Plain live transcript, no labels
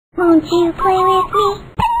Won't you play with me?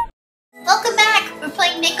 Welcome back! We're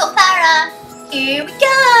playing NekoPara! Here we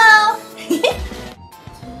go!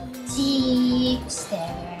 Jeep,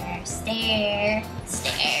 stare, stare,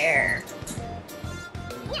 stare.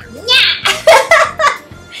 Yeah!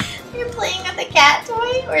 You're playing with a cat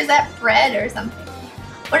toy? Or is that bread or something?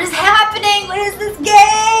 What is happening? What is this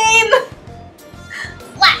game?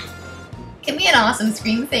 What? Could be an awesome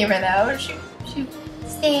screensaver though. Shoot, shoot.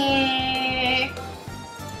 Stare.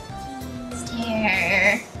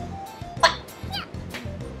 Stare. What?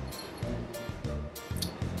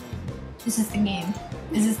 This is the game.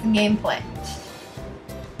 This is the gameplay.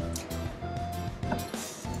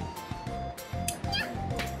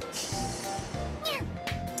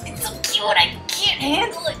 It's so cute, I can't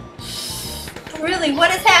handle it. Really,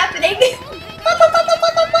 what is happening?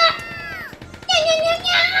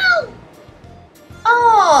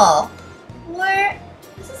 Oh, where?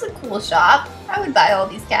 This is a cool shop. I would buy all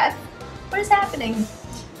these cats. What is happening?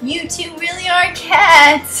 You two really are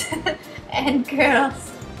cats and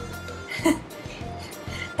girls.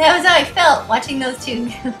 That was how I felt watching those two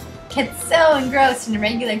get so engrossed in a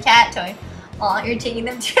regular cat toy. Aw, you're taking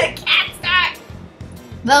them to a cat store.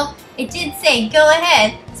 Well, it did say go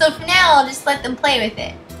ahead, so for now I'll just let them play with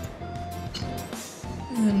it.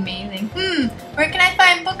 This is amazing. Where can I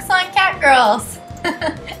find books on cat girls?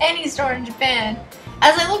 Any store in Japan.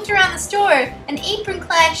 As I looked around the store, an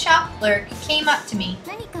apron-clad shop clerk came up to me.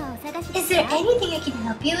 Is there anything I can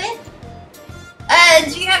help you with?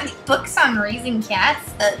 Do you have any books on raising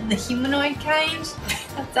cats? The humanoid kind?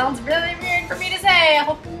 That sounds really weird for me to say. I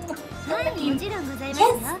hope you...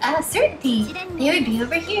 Yes, certainly. They would be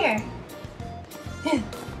over here.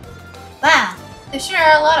 Wow, there sure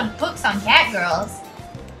are a lot of books on cat girls.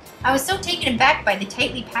 I was so taken aback by the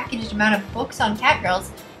tightly packaged amount of books on cat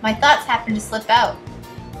girls, my thoughts happened to slip out.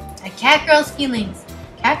 A cat girl's feelings,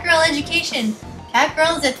 cat girl education, cat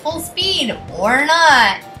girls at full speed, or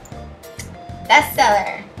not.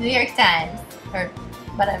 Bestseller, New York Times, or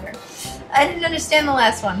whatever. I didn't understand the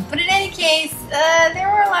last one, but in any case, there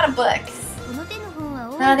were a lot of books.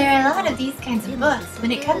 Now there are a lot of these kinds of books.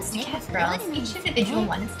 When it comes to cat girls, each individual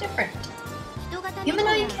one is different.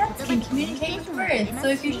 Humanoid cats can communicate with words, so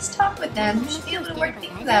if you just talk with them, you should be able to work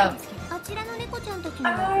things out.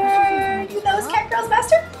 Are you those cat girls,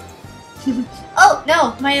 master? Oh,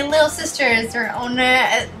 no, my little sister is their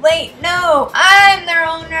owner. Wait, no, I'm their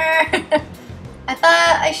owner. I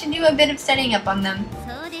thought I should do a bit of studying up on them.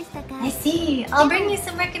 I see. I'll bring you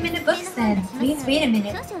some recommended books then. Please wait a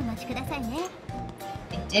minute.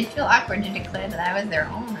 It did feel awkward to declare that I was their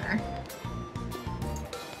owner.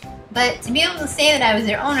 But to be able to say that I was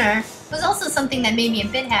their owner was also something that made me a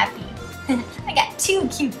bit happy. I got two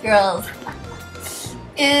cute girls.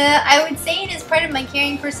 I would say it is part of my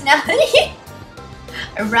caring personality.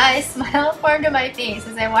 A wry smile formed on my face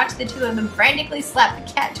as I watched the two of them frantically slap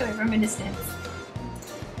the cat toy from a distance.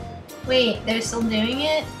 Wait, they're still doing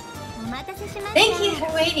it? Thank you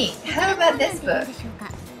for waiting. How about this book?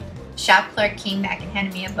 Shop clerk came back and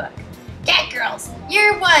handed me a book. Cat girls,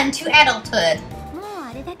 year 1 to adulthood.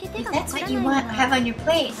 If that's what you have on your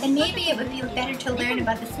plate, then maybe it would be better to learn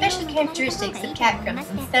about the special characteristics of cat girls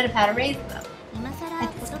instead of how to raise them.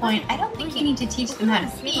 At this point, I don't think you need to teach them how to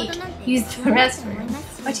speak, use the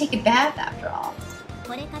restroom, or take a bath after all.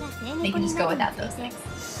 They can just go without those things.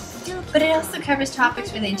 But it also covers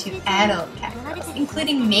topics related to adult cat girls,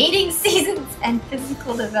 including mating seasons and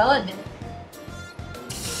physical development.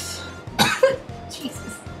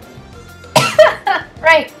 Jesus.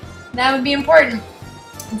 Right, that would be important.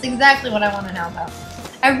 That's exactly what I want to know about.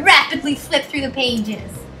 I rapidly flipped through the pages.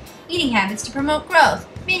 Eating habits to promote growth,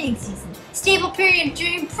 mating season, stable period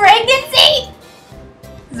during pregnancy.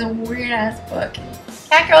 This is a weird ass book.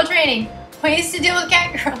 Cat girl training, ways to deal with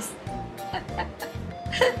cat girls.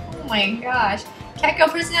 Oh my gosh. Cat girl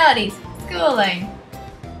personalities, schooling.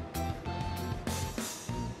 I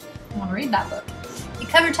want to read that book. It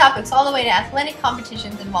covered topics all the way to athletic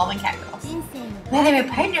competitions involving cat girls. Whether a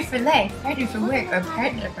partner for life, partner for work, or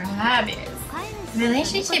partner for hobbies, the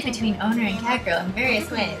relationship between owner and cat girl in various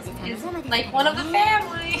ways is like one of the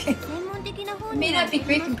family. It may not be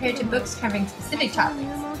great compared to books covering specific topics,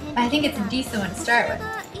 but I think it's a decent one to start with.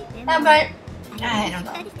 How about, I don't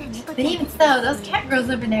know. But even so, those cat girls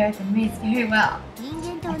over there have been raised very well.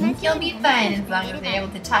 I think you'll be fine as long as they're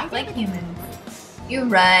able to talk like humans. You're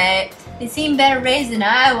right. They seem better raised than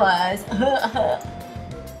I was.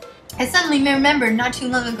 I suddenly remembered not too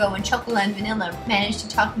long ago when Chocolate and Vanilla managed to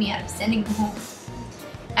talk me out of sending them home.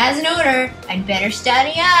 As an owner, I'd better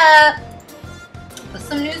study up. Put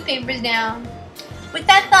some newspapers down. With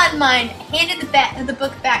that thought in mind, I handed the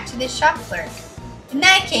book back to this shop clerk. In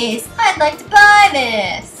that case, I'd like to buy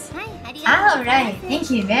this. Alright, thank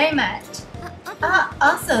you very much.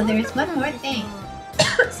 Also, there's one more thing.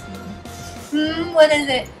 What is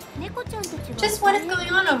it? Just what is going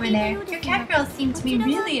on over there? Your cat girls seem to be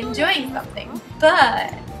really enjoying something.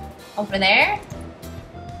 But... over there?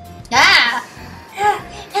 Ah!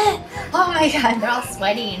 Oh my god, they're all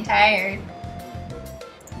sweaty and tired.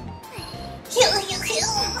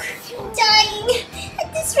 I'm dying.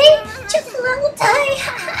 At this rate, Chocolate will die.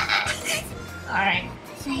 Alright.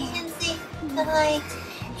 I can see the light.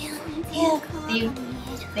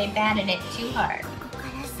 They batted it too hard.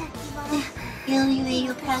 The only way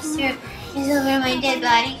you'll pass through is over my dead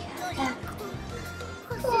body.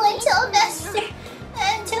 Oh, until Master,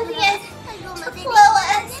 until the end, to flow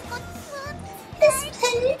us. This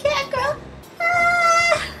splendid cat girl.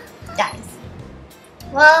 Dies.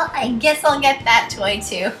 Well, I guess I'll get that toy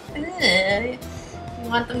too. You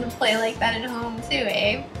want them to play like that at home too,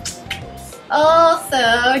 eh?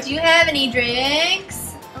 Also, do you have any drinks?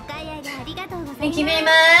 Thank you very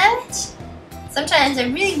much. Sometimes I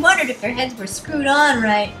really wondered if their heads were screwed on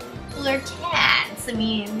right. Well, they're cats, I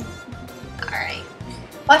mean... Alright.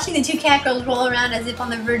 Watching the two cat girls roll around as if on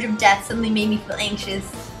the verge of death suddenly made me feel anxious.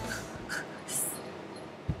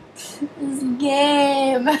 This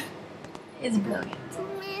game is brilliant.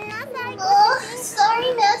 Oh,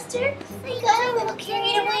 sorry, Master. I got a little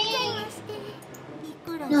carried away.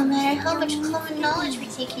 No matter how much common knowledge we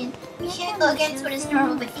take in, we can't go against what is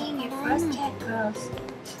normal behavior for us cat girls.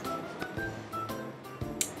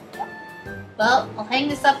 Well, I'll hang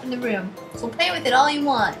this up in the room, so play with it all you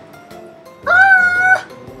want. Ah!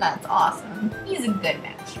 That's awesome. He's a good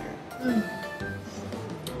master.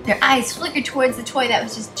 Their eyes flickered towards the toy that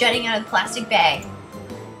was just jutting out of the plastic bag.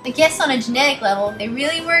 I guess on a genetic level, they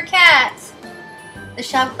really were cats. The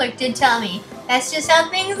shop clerk did tell me. That's just how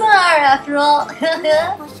things are, after all.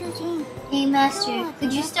 Hey, Master,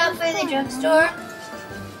 could you stop by the drugstore?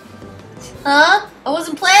 Huh? I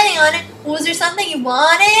wasn't planning on it. Was there something you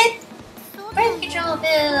wanted? Birth control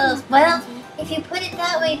pills. Well, if you put it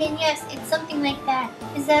that way, then yes, it's something like that.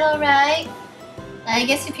 Is that alright? I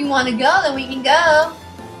guess if you want to go, then we can go.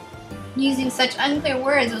 Using such unclear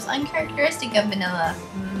words was uncharacteristic of Vanilla.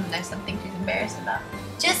 There's something she's embarrassed about.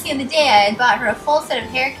 Just the other day, I had bought her a full set of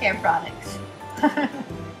hair care products.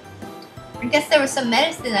 I guess there was some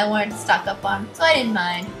medicine I wanted to stock up on, so I didn't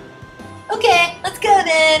mind. Okay, let's go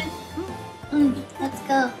then. Let's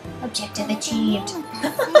go. Objective achieved.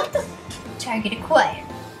 Target acquired.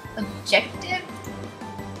 Objective?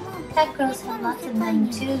 Cat girls have lots of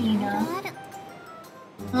money too, you know.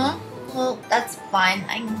 Huh? Well, that's fine,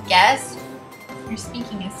 I guess. Your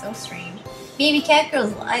speaking is so strange. Maybe cat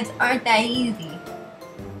girls' lives aren't that easy.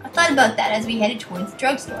 I thought about that as we headed towards the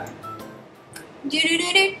drugstore.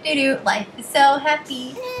 Do-do-do-do-do-do. Life is so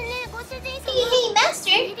happy. Hey,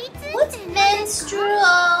 Master! What's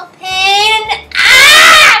menstrual Pain.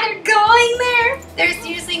 Ah! They're going there! They're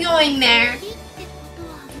seriously going there.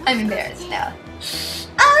 I'm embarrassed now.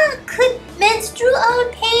 Could menstrual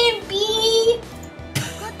pain be?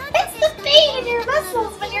 It's the pain in your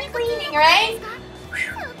muscles when you're cleaning, right?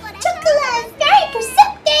 Chocolate is very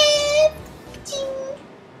perceptive! Ching.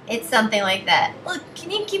 It's something like that. Look,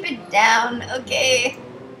 can you keep it down? Okay.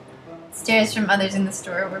 Stares from others in the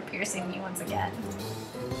store were piercing me once again.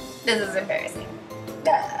 This is embarrassing.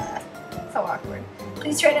 So awkward.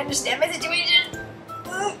 Please try to understand my situation.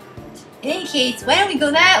 In any case, why don't we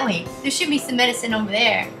go that way? There should be some medicine over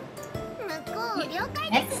there.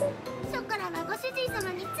 Medicine?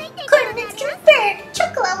 Coordinates confirmed!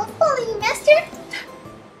 Chocolate will follow you, Master!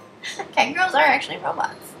 Cat girls are actually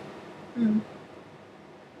robots.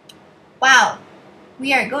 Wow.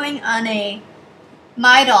 We are going on a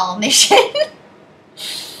My Doll mission.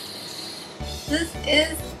 This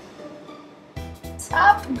is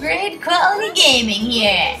top grade quality gaming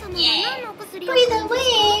here. Yeah. By the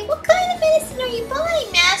way, what kind of medicine are you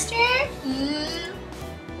buying, Master?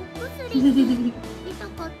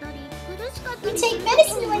 You take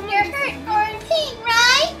medicine when you're hurt or in pain,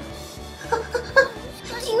 right?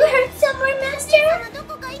 You hurt somewhere, Master?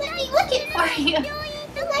 Let me look it for you. In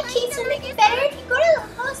that case, it'll make it better if you go to the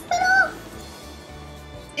hospital.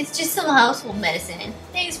 It's just some household medicine.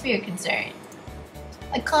 Thanks for your concern.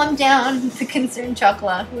 I calmed down the concerned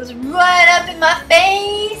Chocolate, who was right up in my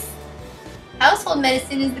face. Household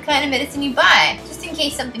medicine is the kind of medicine you buy, just in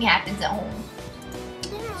case something happens at home.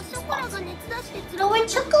 But when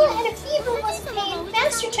Chocolate had a fever and was in pain,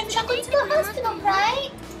 Master took Chocolate to the hospital,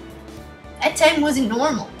 right? That time wasn't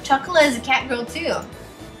normal. Chocolate is a cat girl too.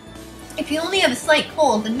 If you only have a slight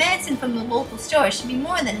cold, the medicine from the local store should be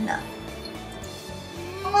more than enough.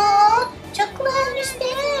 Oh, Chocolate had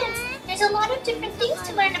understands. There's a lot of different things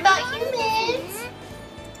to learn about humans.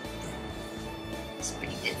 It's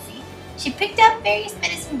pretty ditzy. She picked up various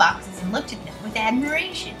medicine boxes and looked at them with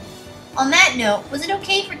admiration. On that note, was it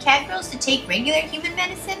okay for cat girls to take regular human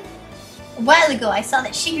medicine? A while ago, I saw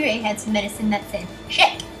that Shigure had some medicine that said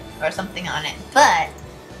 "check" or something on it, but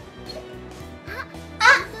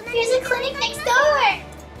There's a clinic next door.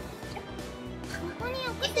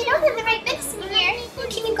 If they don't have the right medicine here, then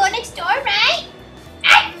can you go next door, right?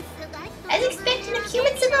 As expected of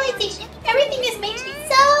human civilization, everything is made to be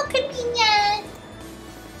so convenient.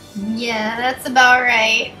 yeah, that's about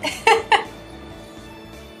right.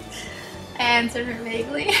 I answered her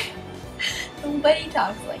vaguely. Nobody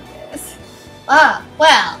talks like this. Ah,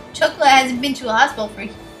 well, Chocolate hasn't been to a hospital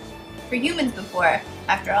for humans before,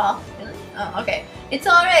 after all. Really? Oh, okay. It's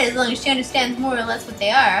alright as long as she understands more or less what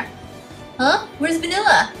they are. Huh? Where's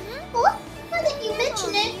Vanilla? Well, now that you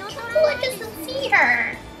mention it, Chocolate doesn't see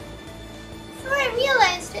her. Before I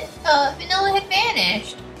realized it, Vanilla had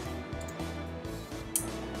vanished.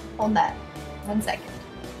 Hold that. 1 second.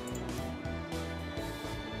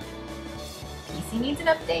 PC needs an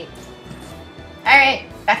update. Alright,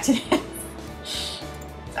 back to this.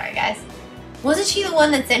 Sorry, guys. Wasn't she the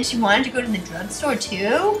one that said she wanted to go to the drugstore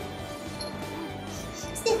too?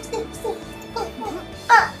 Snip, snip, snip.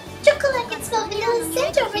 Chocolate, I can smell Vanilla's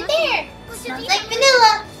scent over there. Smells like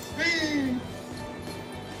vanilla.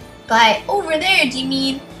 By over there, do you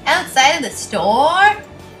mean outside of the store?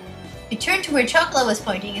 I turned to where Chocolate was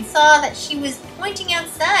pointing and saw that she was pointing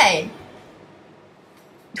outside.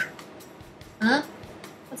 Huh?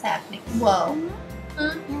 What's happening? Whoa.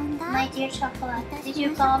 Huh? My dear Chocolate, did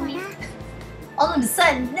you call me? All of a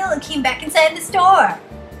sudden, Vanilla came back inside the store.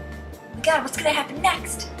 Oh my god, what's gonna happen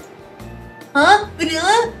next? Huh?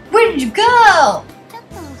 Vanilla? Where did you go? I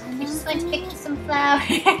just went to pick you some flowers.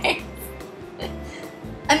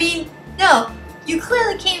 I mean, no, you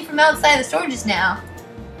clearly came from outside the store just now.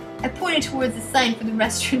 I pointed towards the sign for the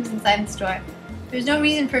restrooms inside the store. There's no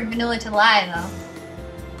reason for Vanilla to lie, though.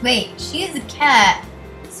 Wait, she is a cat.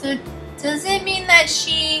 So, does it mean that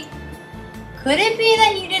she... Could it be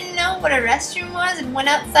that you didn't know what a restroom was and went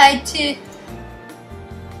outside to...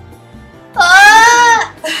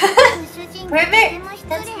 Ah! Pervert!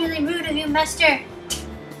 That's really rude of you, Master.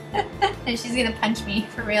 And she's gonna punch me,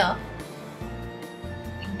 for real.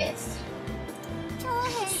 Like this.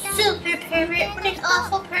 Super pervert, what an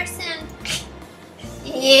awful person.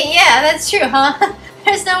 Yeah, that's true, huh?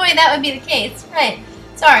 There's no way that would be the case. Right.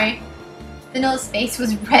 Sorry. Vanilla's face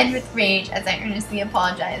was red with rage as I earnestly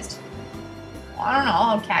apologized. Well, I don't know,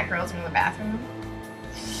 all cat girls are in the bathroom.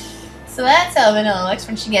 So that's how Vanilla looks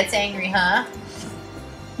when she gets angry, huh?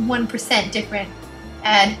 1% different.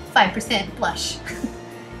 Add 5% blush.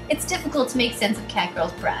 It's difficult to make sense of cat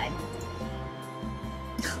girl's pride.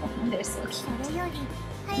 Oh, they're so cute.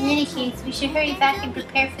 In any case, we should hurry back and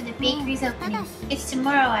prepare for the bakery's opening. It's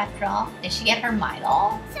tomorrow after all. Did she get her my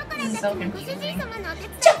doll? This is so confusing.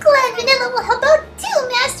 Chocolate and Vanilla will help out too,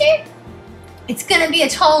 Master! It's gonna be a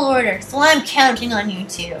tall order, so I'm counting on you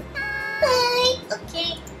two. Bye!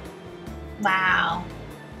 Okay. Wow.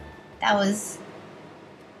 That was...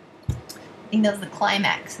 I think that was the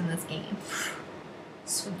climax in this game.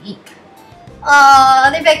 Sweet. Oh,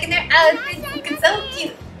 they're back in their outfits, looking so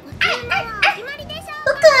cute.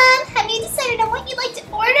 Look on! Have you decided on what you'd like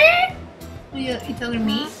to order? You talking to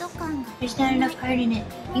me? There's not enough heart in it.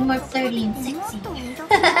 Be more flirty and sexy.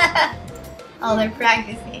 Oh, they're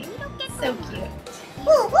practicing. So cute.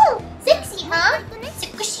 Woo woo! Sexy, huh?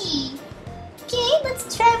 Squishy. Okay,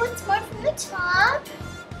 let's try once more from the top.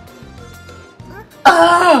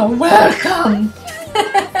 Oh, welcome!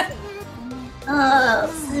 Oh,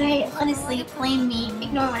 sorry. Honestly, blame me.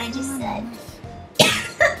 Ignore what I just said.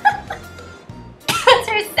 Is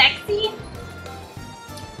her sexy?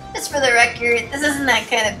 Just for the record, this isn't that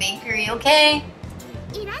kind of bakery, okay?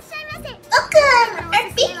 Welcome! Our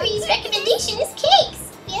bakery's recommendation is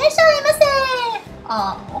cakes! Irashaimase!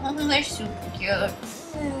 Oh, they're super cute.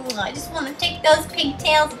 I just want to take those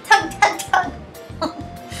pigtails and tug, tug, tug.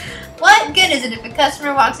 What good is it if a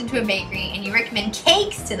customer walks into a bakery and you recommend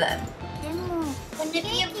cakes to them? Wouldn't it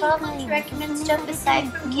be a problem to recommend stuff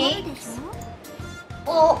aside from cakes?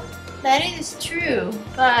 Well, that is true,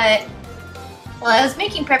 but... While I was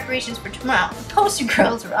making preparations for tomorrow, the poster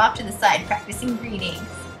girls were off to the side practicing greetings.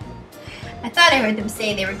 I thought I heard them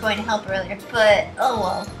say they were going to help earlier, but oh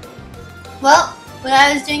well. Well, what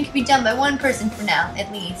I was doing could be done by one person for now,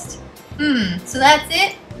 at least. So that's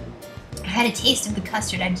it? I had a taste of the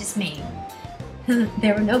custard I just made.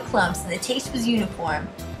 There were no clumps, and the taste was uniform.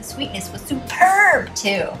 The sweetness was superb,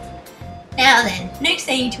 too. Now then, next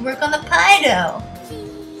I need to work on the pie dough.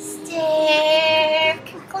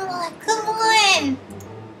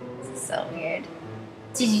 so weird.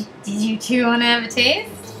 Did you two want to have a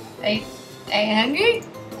taste? Are you hungry?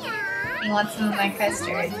 You want some of my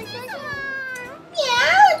custard?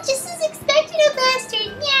 Yeah, just as expected, oh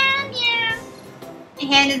bastard. Yeah. I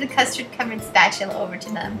handed the custard-covered spatula over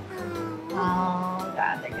to them. Oh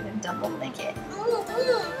god, they're gonna double lick it.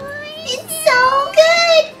 It's so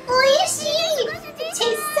good! Oishi! It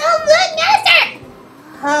tastes so good, master!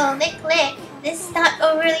 Oh, lick. This is not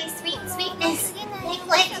overly sweetness.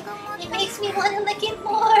 Lick. It makes me want to lick it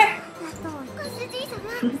more.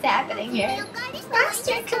 What's happening here?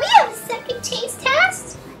 Master, can we have a second taste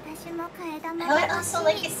test? I would also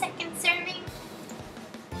like a second serving.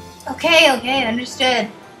 Okay,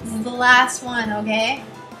 understood. This is the last one, okay?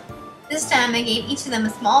 This time I gave each of them a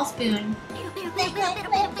small spoon.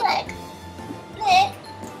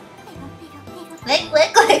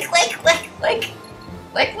 Lick.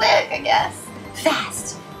 Lick, I guess.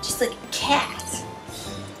 Fast, just like a cat.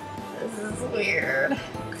 This is weird.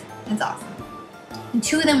 It's awesome. And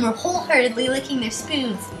two of them were wholeheartedly licking their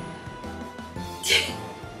spoons.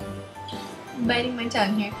 I'm biting my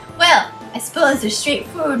tongue here. Well, I suppose their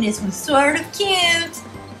straightforwardness was sort of cute.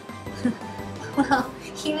 Well,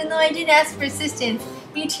 even though I did ask for assistance,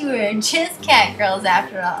 you two are just cat girls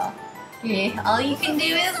after all. Yeah, all you can do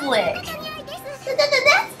is lick.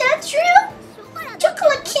 That's not true!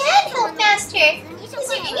 Chocolate can help, Master! Is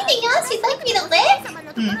there anything else you'd like me to lick?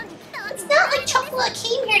 It's not like Chocolate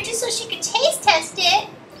came here just so she could taste test it.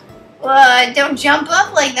 Well, don't jump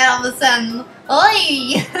up like that all of a sudden.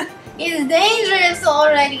 Oi! It's dangerous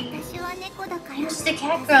already. I'm just a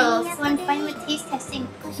cat girl, so I'm fine with taste testing.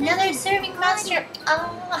 Another serving, Master.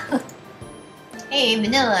 Oh. Hey,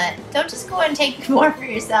 Vanilla, don't just go and take more for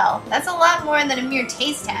yourself. That's a lot more than a mere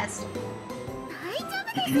taste test.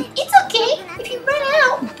 It's okay if you run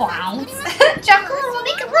out. Bounce. Chocolate will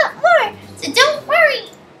make a lot more, so don't worry.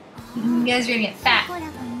 You guys are gonna get fat.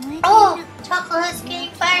 Oh, Chocolate's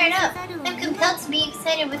getting fired up. I'm compelled to be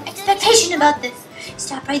excited with expectation about this.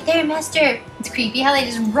 Stop right there, Master. It's creepy how they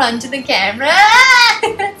just run to the camera.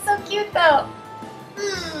 That's so cute though.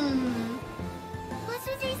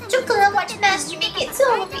 Chocolate, watch Master make it, so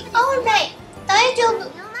we'll be alright.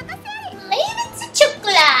 Daijoubu. Leave it to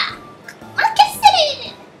Chocolate. Makasete.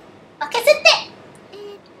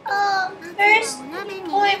 First,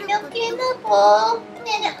 pour milk in the bowl.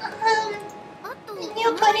 And you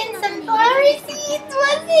put in some flower seeds,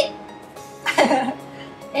 was it?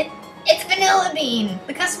 It's vanilla bean.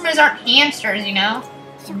 The customers aren't hamsters, you know.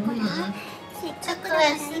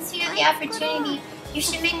 Chocolate, since you have the opportunity, you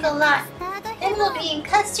should make a lot. Then we'll be in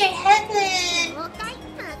custard heaven.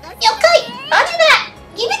 Yokai, roger that.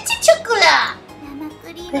 Give it to Chocolate.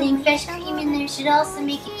 Putting fresh cream in there should also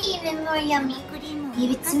make it even more yummy.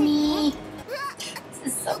 Give it to me.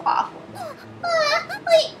 This is so awful.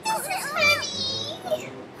 Wait, this is heavy.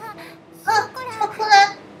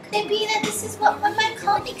 Chocolate, could it be that this is what one might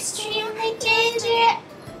call extremely dangerous?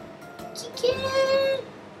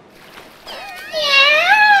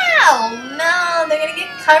 Yeah! Oh no, they're gonna get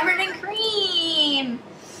covered in cream.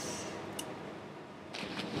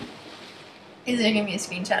 Is there gonna be a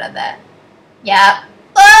screenshot of that? Yeah.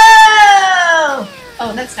 Whoa!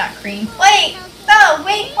 Oh, that's not cream. Wait! No,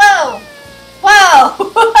 wait, whoa! Whoa!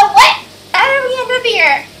 What? How did we end up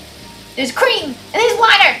here? There's cream, and there's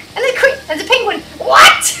water, and there's cream, and there's a penguin.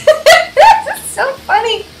 What? This is so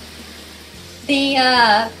funny. They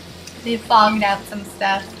fogged out some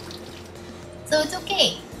stuff. So it's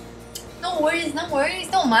okay. No worries,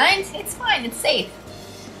 don't mind. It's fine, it's safe.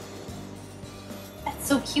 That's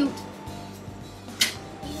so cute.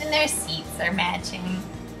 Even their seats are matching.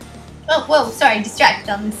 Oh, whoa, sorry, distracted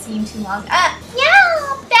on the scene too long. Ah!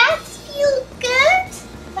 Yeah, bats feel good.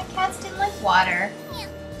 My cats didn't like water.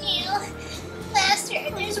 Ew. Master,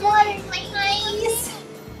 there's water in my eyes.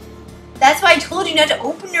 That's why I told you not to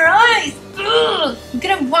open your eyes. Ugh, I'm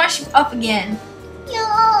gonna wash you up again. Yo,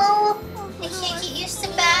 I can't get used to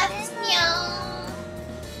baths. Yo.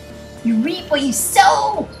 You reap what you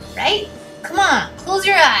sow, right? Come on, close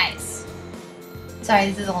your eyes. Sorry,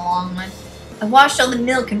 this is a long one. I washed all the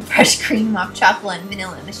milk and fresh cream off chocolate and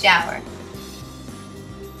vanilla in the shower.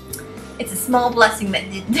 It's a small blessing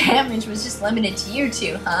that the damage was just limited to you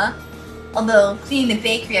two, huh? Although cleaning the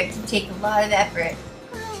bakery up did take a lot of effort.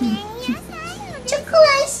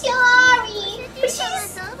 Chocolate, sorry, but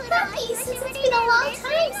she's happy since it's been a long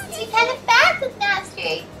time since we've had a bath with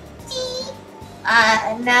Master.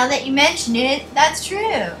 Now that you mention it, that's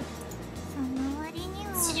true.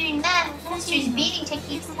 Considering that, Master's bathing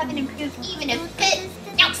techniques haven't improved even a bit.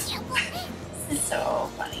 This is so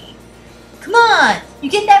funny. Come on! You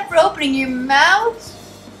get that for opening your mouth?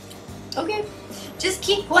 Okay. Just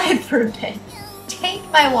keep quiet for a bit. Take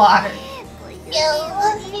my water.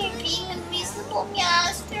 No, you're being unreasonable,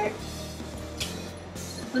 master.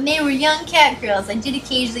 When they were young cat girls, I did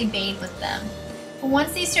occasionally bathe with them. But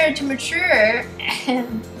once they started to mature, I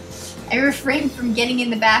refrained from getting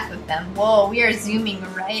in the bath with them. Whoa, we are zooming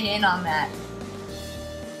right in on that.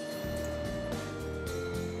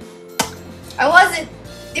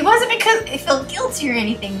 It wasn't because I felt guilty or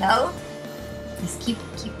anything though. Just keep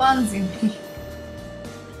on zooming.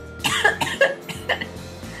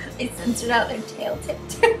 I censored out their tail tip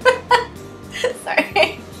too.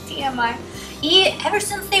 Sorry, TMI. Ever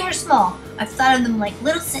since they were small, I've thought of them like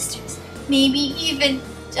little sisters. Maybe even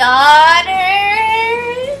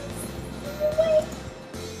daughters?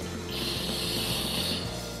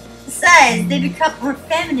 Besides, they become more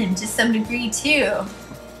feminine to some degree too.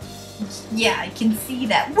 Yeah, I can see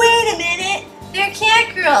that. Wait a minute! They're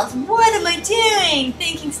cat girls! What am I doing?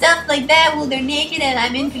 Thinking stuff like that while they're naked and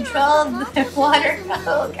I'm in control of their water?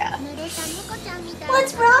 Oh god.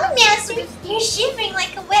 What's wrong, master? You're shivering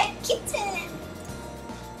like a wet kitten.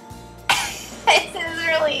 This is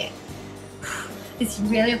really... Is he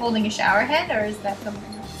really holding a shower head or is that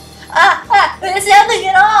something else? That's nothing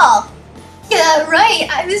at all! Yeah, right.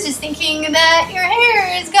 I was just thinking that your hair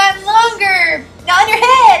has gotten longer on your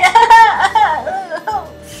head.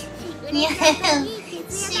 Yeah,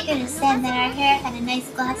 Shiguru said that our hair had a nice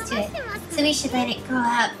gloss to it, so we should let it grow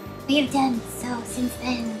out. We have done so since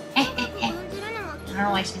then. I don't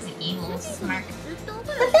know why she's an evil smirk.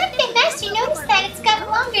 The fact that Master noticed that it's gotten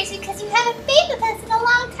longer is because you haven't played with us in a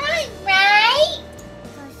long time, right?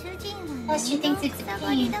 Master thinks it's a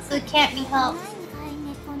pain, so it can't be helped.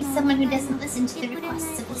 He's someone who doesn't listen to the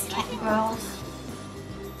requests of his cat girls.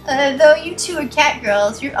 Though you two are cat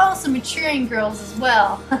girls, you're also maturing girls as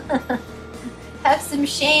well. Have some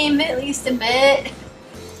shame, at least a bit.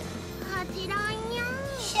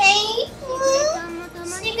 Shame?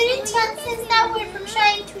 Shiguru-chan says that word from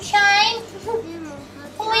shine to shine.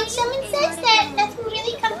 And when someone says that, nothing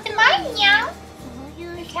really comes to mind, meow.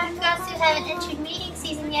 For cat girls who haven't entered mating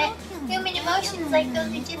season yet, human emotions like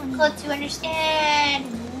those are difficult to understand.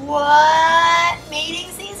 What? Mating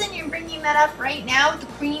season? You're bringing that up right now with the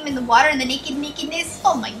cream and the water and the nakedness?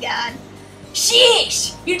 Oh my god.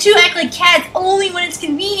 Sheesh! You two act like cats only when it's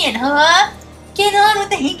convenient, huh? Get on with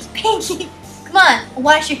the hanky-panky. Come on, I'll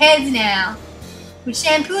wash your heads now. With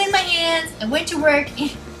shampoo in my hands, I went to work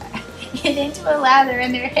and into a lather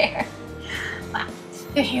in their hair. Wow,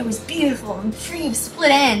 their hair was beautiful and free of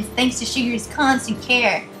split ends thanks to Shiguru's constant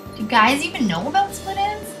care. Do guys even know about split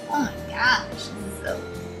ends? Oh my gosh, this is so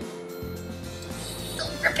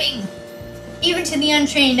gripping. Even to the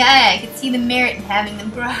untrained eye, I could see the merit in having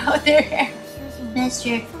them grow out their hair.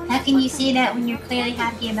 Master, how can you say that when you're clearly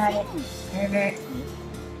happy about it? Pervert.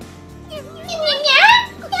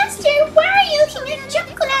 Master, why are you looking at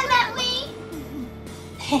chocolate that way?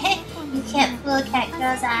 You can't fool a cat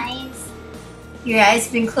girl's eyes. Your eyes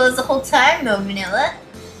have been closed the whole time though, Vanilla.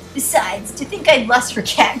 Besides, to think I'd lust for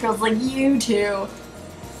cat girls like you two.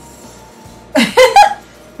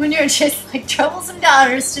 When you're just like troublesome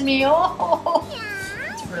daughters to me. Oh,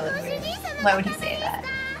 it's really weird. Why would he say that?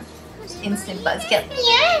 Just instant buzzkill.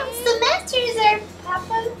 Yeah, so Master's our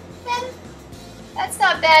papa then? That's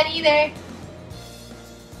not bad either.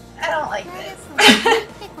 I don't like this.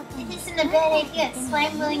 It isn't a bad idea, so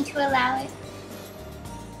I'm willing to allow it.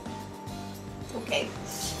 Okay.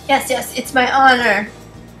 Yes, it's my honor.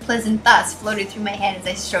 Pleasant thoughts floated through my head as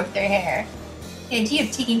I stroked their hair. The idea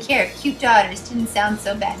of taking care of cute daughters didn't sound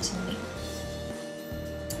so bad to me.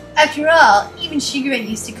 After all, even Shigure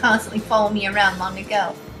used to constantly follow me around long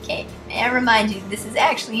ago. Okay, may I remind you, this is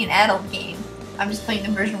actually an adult game. I'm just playing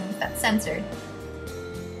the version that's censored.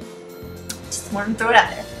 Just wanted to throw it out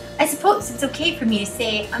there. I suppose it's okay for me to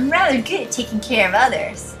say I'm rather good at taking care of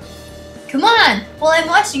others. Come on! While I'm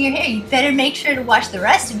washing your hair, you better make sure to wash the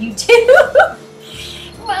rest of you too!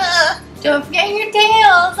 Don't forget your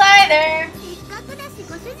tails either!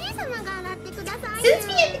 Since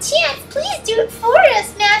we have a chance, please do it for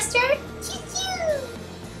us, Master! Choo-choo!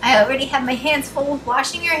 I already have my hands full with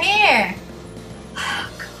washing your hair! Oh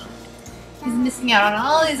god. He's missing out on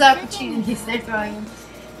all these opportunities they're throwing him.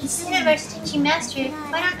 Instead of our stingy master,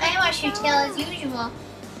 why don't I wash your tail as usual?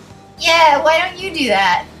 Yeah, why don't you do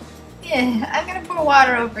that? Yeah, I'm gonna pour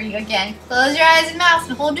water over you again. Close your eyes and mouth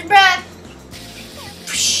and hold your breath.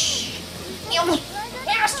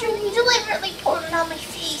 Master, you deliberately poured it on my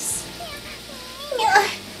face.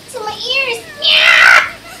 To my ears.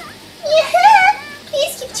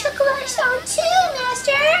 Please keep chocolate on too,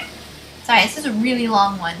 Master. Sorry, this is a really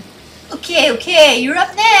long one. Okay, you're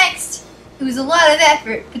up next. It was a lot of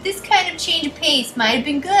effort, but this kind of change of pace might have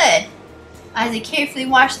been good. As they carefully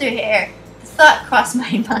washed their hair, the thought crossed my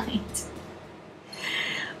mind.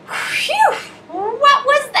 Phew! What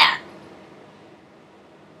was that?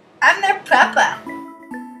 I'm their papa.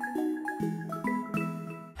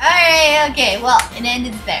 Alright, okay, well, it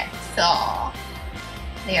ended there. So,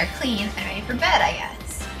 they are clean and ready for bed, I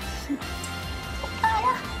guess.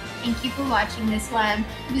 Thank you for watching this one.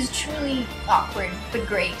 It was truly awkward, but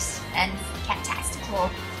great and fantastical.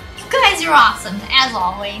 You guys are awesome, as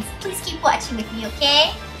always. Please keep watching with me,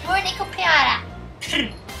 okay? More NekoPara.